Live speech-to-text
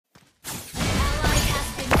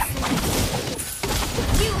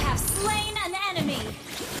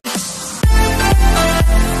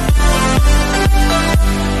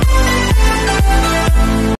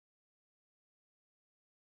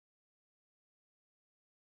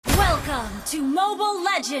Welcome to Mobile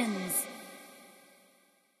Legends!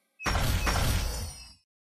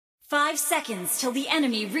 5 seconds till the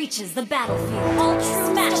enemy reaches the battlefield. All troops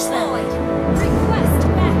smash them! Request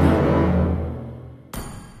backup!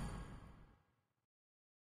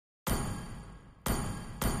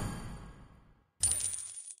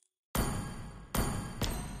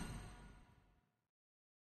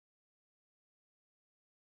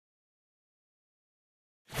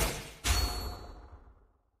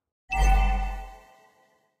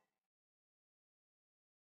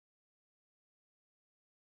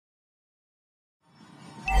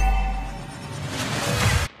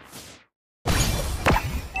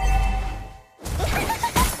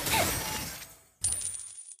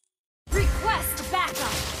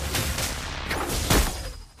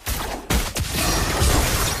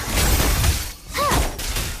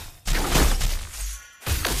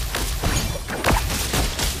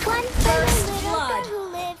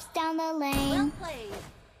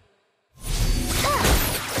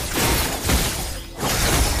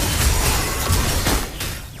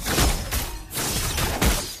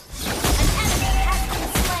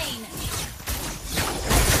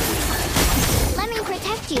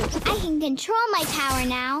 I can control my power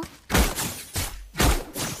now.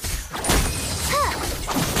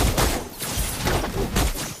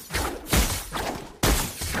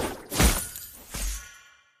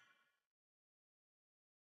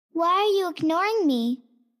 Why are you ignoring me?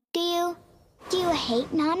 Do you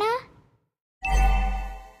hate Nana?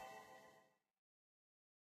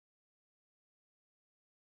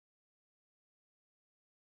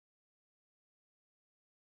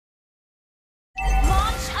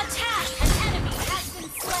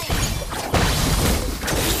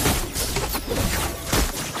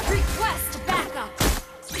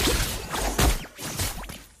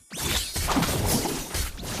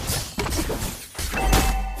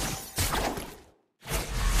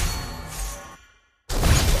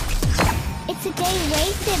 It's a day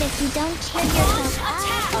wasted if you don't cheer yourself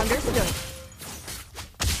up. Understood.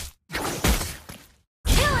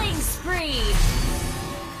 Killing spree!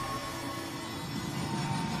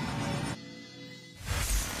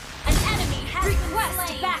 An enemy has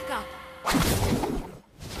request backup!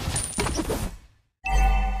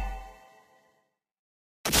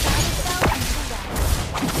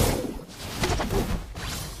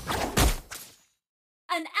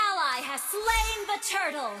 An ally has slain the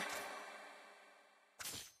turtle!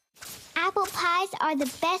 Apple pies are the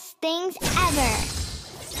best things ever.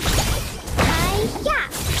 Hi-ya!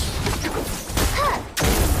 Huh!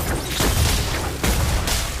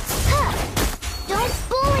 Huh! Don't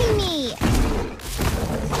bully me!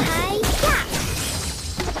 Hi-ya!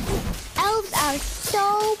 Elves are so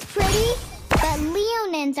pretty, but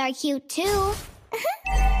Leonins are cute too.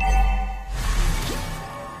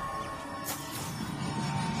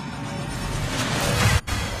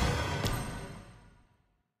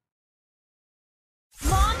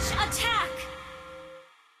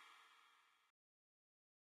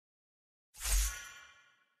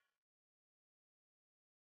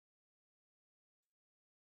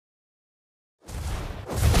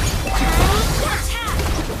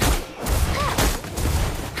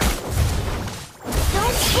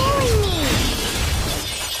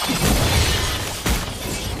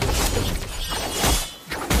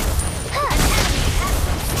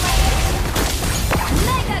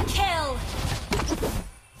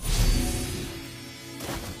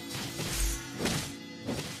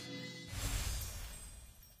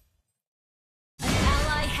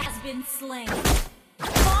 Been slain.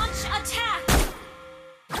 Launch attack!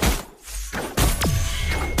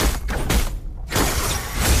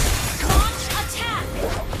 Launch attack!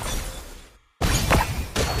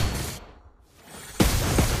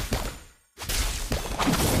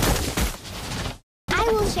 I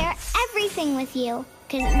will share everything with you,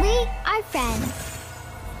 because we are friends.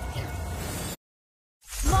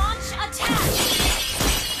 Launch attack!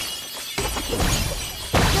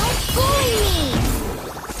 Don't bully me!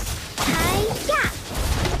 Hi-ya!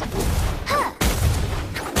 Huh!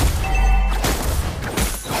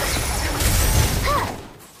 Huh!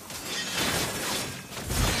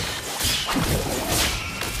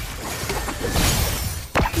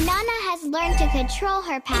 Nana has learned to control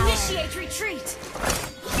her power. Initiate retreat!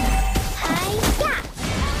 Hi-ya!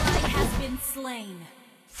 Ally has been slain.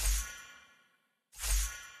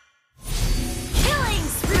 Killing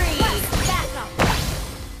spree! Back up!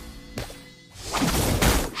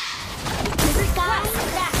 The sky, the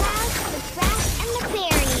clouds, the grass, and the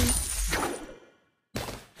berries.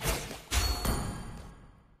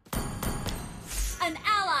 An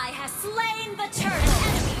ally has slain the turtle. An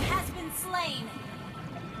enemy has been slain.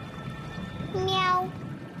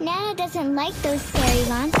 Nana doesn't like those scary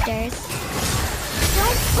monsters.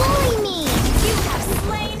 Don't bully me! You have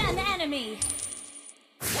slain an enemy!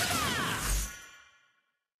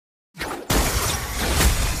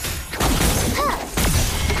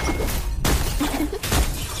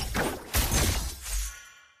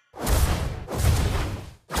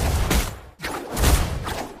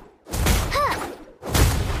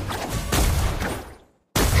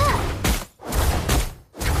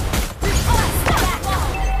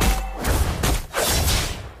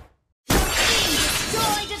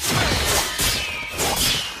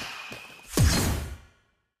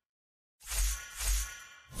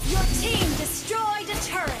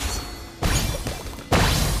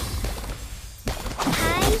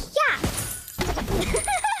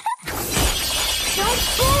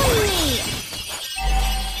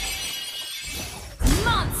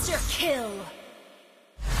 Kill!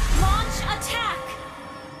 Launch attack!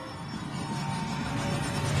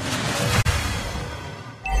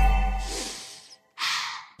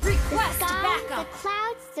 Request the sky, backup! The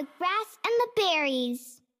clouds, the grass, and the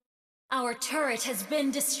berries. Our turret has been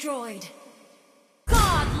destroyed.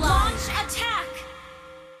 God launch attack!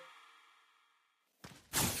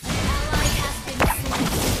 An ally has been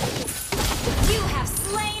slain. You have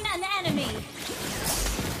slain an enemy!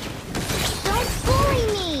 Don't bully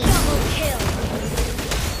me! Double kill!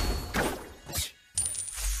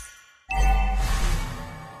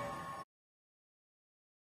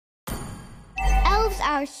 Elves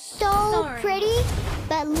are so pretty,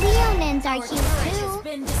 but Leonins are cute turret too. has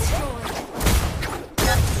been destroyed.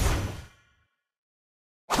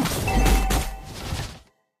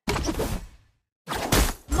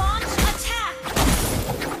 Launch attack!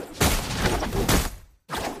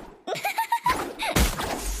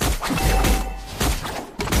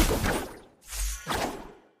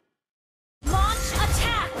 Launch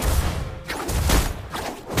attack!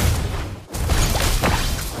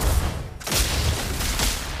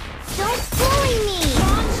 Don't bully me!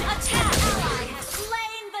 Launch attack! Ally has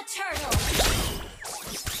slain the turtle!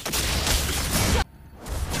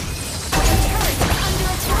 Our turret is under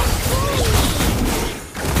attack!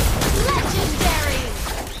 Legendary!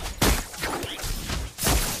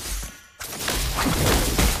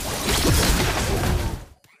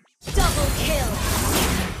 Double kill!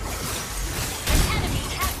 An enemy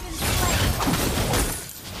has been slain!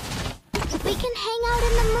 We can hang out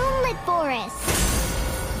in the moonlit forest.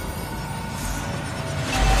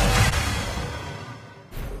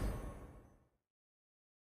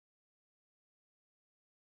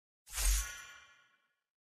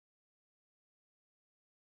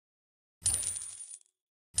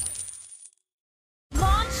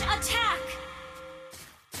 Launch attack!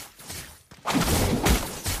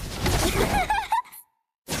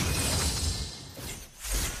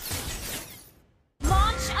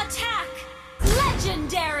 Launch attack!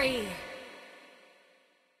 Legendary!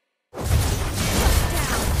 Shut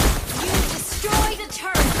down! You destroyed a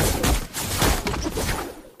turret!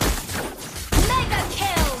 Mega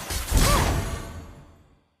kill!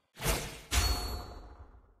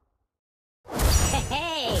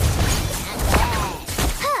 Hey!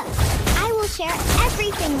 I will share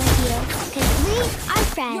everything with you, because we are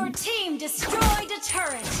Your friends. team destroyed a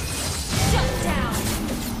turret! Shut down!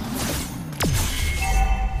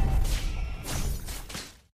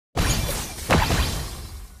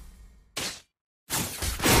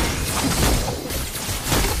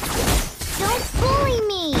 Don't bully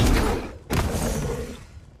me!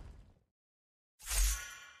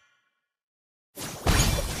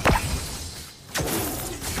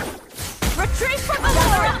 Retreat from the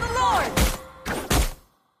Lord! The Lord!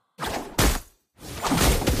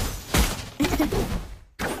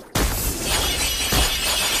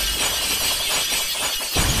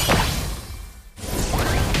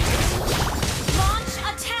 Launch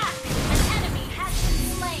attack! An enemy has been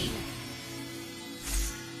slain.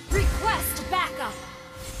 Request backup.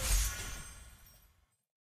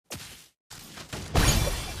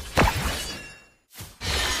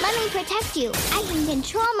 Let me protect you. I can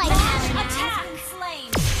control my Mage power now. attack!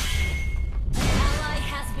 Slain. An ally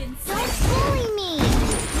has been Don't slain. bully me!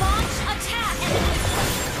 Launch attack!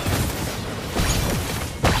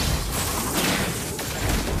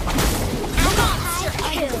 Apple Monster pies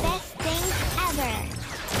are kill. the best things ever.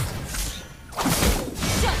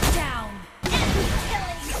 Shut down! Enemy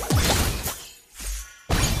killing!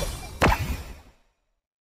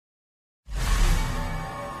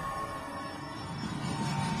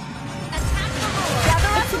 Attack the Lord! Gather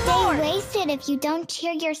up It's a the day Lord! wasted if you don't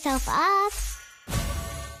cheer yourself up.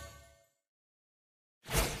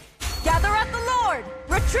 Gather at the Lord!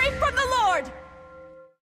 Retreat from the Lord!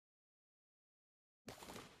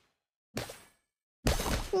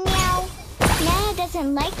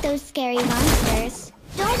 doesn't like those scary monsters.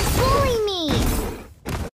 Don't bully me!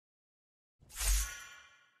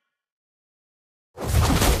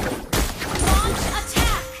 Launch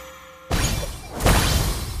attack!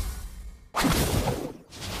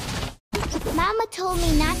 Mama told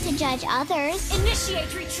me not to judge others.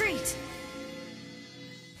 Initiate retreat!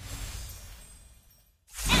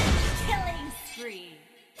 Enemy killing spree!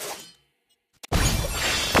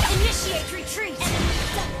 Initiate retreat! Enemy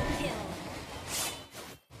double kill!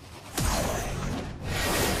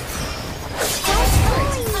 Don't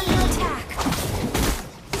bully Under me! attack!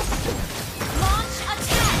 Launch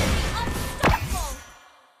attack! Unstoppable!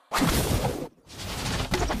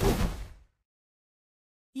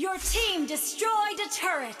 Your team destroyed a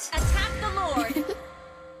turret! Attack the Lord!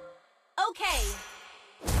 Okay!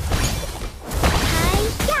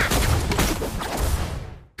 Hi-ya!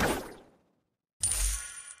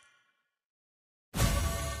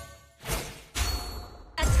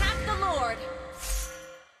 Attack the Lord!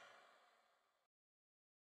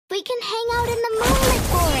 We can hang out in the moonlit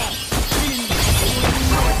forest.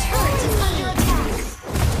 Our turret is under attack!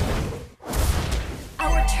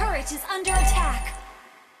 Our turret is under attack!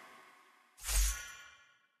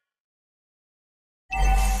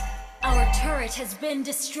 Our turret has been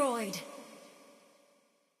destroyed.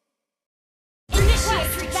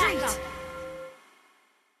 Initiate retreat!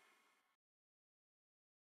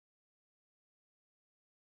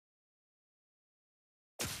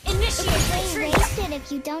 Initiate Play retreat! wasted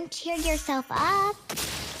if you don't cheer yourself up.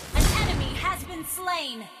 An enemy has been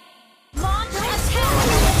slain. Launch attack!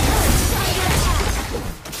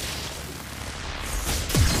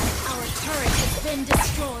 Our turret has been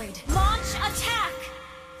destroyed. Launch attack!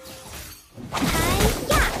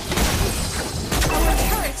 Hi-ya! Our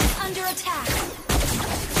turret is under attack.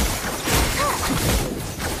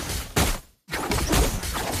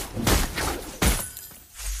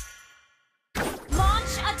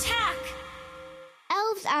 Launch attack!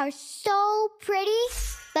 Elves are so pretty,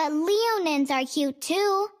 but Leonins are cute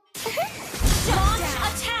too. Launch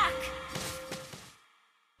attack!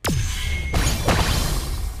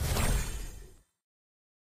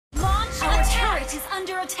 Launch attack! Our turret is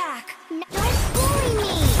under attack. Don't bully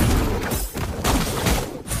me!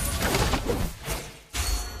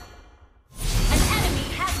 An enemy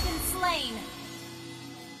has been slain.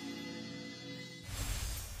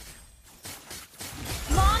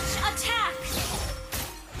 Launch attack!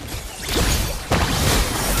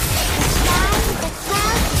 The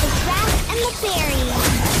clouds, the grass, and the berries.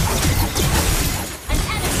 An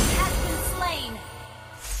enemy has been slain.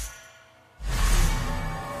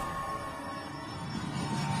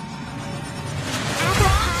 Apple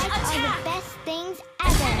pies are attack! the best things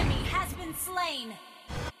An ever. enemy has been slain.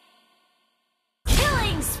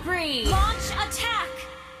 Killing spree! Launch attack!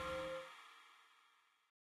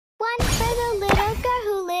 One for the little girl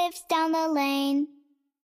who lives down the lane.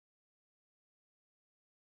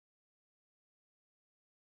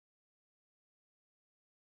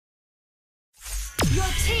 Your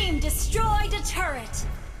team destroyed a turret.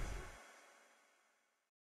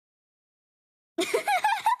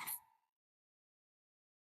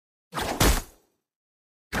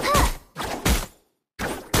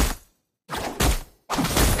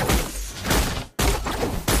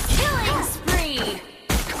 Killing spree!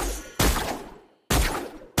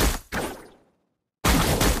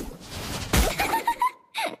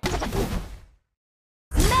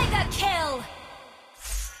 Mega kill!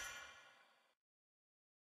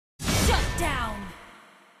 Shut down!